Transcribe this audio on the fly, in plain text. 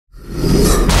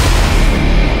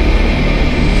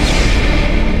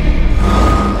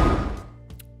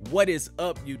What is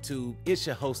up, YouTube? It's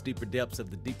your host, Deeper Depths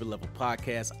of the Deeper Level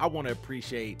Podcast. I want to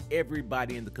appreciate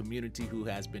everybody in the community who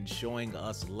has been showing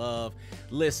us love.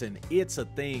 Listen, it's a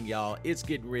thing, y'all. It's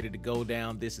getting ready to go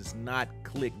down. This is not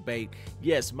clickbait.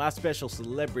 Yes, my special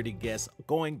celebrity guest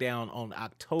going down on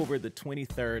October the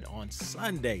 23rd on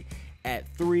Sunday at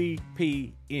 3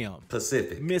 p.m.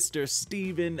 Pacific. Mr.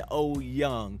 Stephen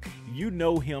Oyoung. You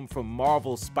know him from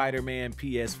Marvel Spider-Man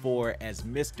PS4 as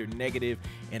Mr. Negative,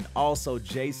 and also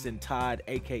Jason Todd,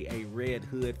 aka Red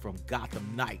Hood from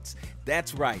Gotham Knights.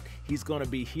 That's right, he's going to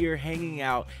be here hanging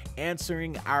out,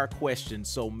 answering our questions.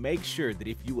 So make sure that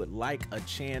if you would like a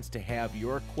chance to have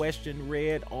your question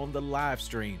read on the live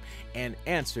stream and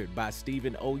answered by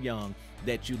Stephen Oyoung,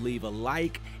 that you leave a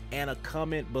like and a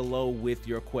comment below with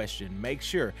your question. Make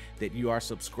sure that you are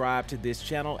subscribed to this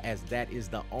channel, as that is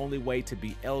the only way to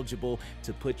be eligible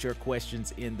to put your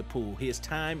questions in the pool. His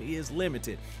time is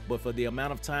limited, but for the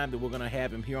amount of time that we're going to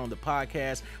have him here on the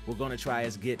podcast, we're going to try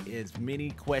to get as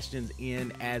many questions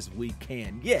in as we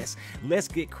can. Yes, let's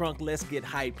get crunk, let's get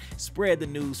hype, spread the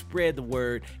news, spread the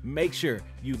word. Make sure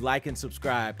you like and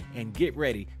subscribe, and get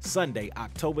ready Sunday,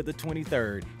 October the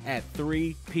 23rd at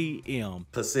 3 p.m.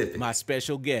 Pacific. My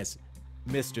special guest,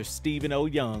 Mr. Stephen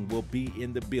Oyoung, will be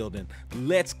in the building.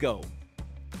 Let's go.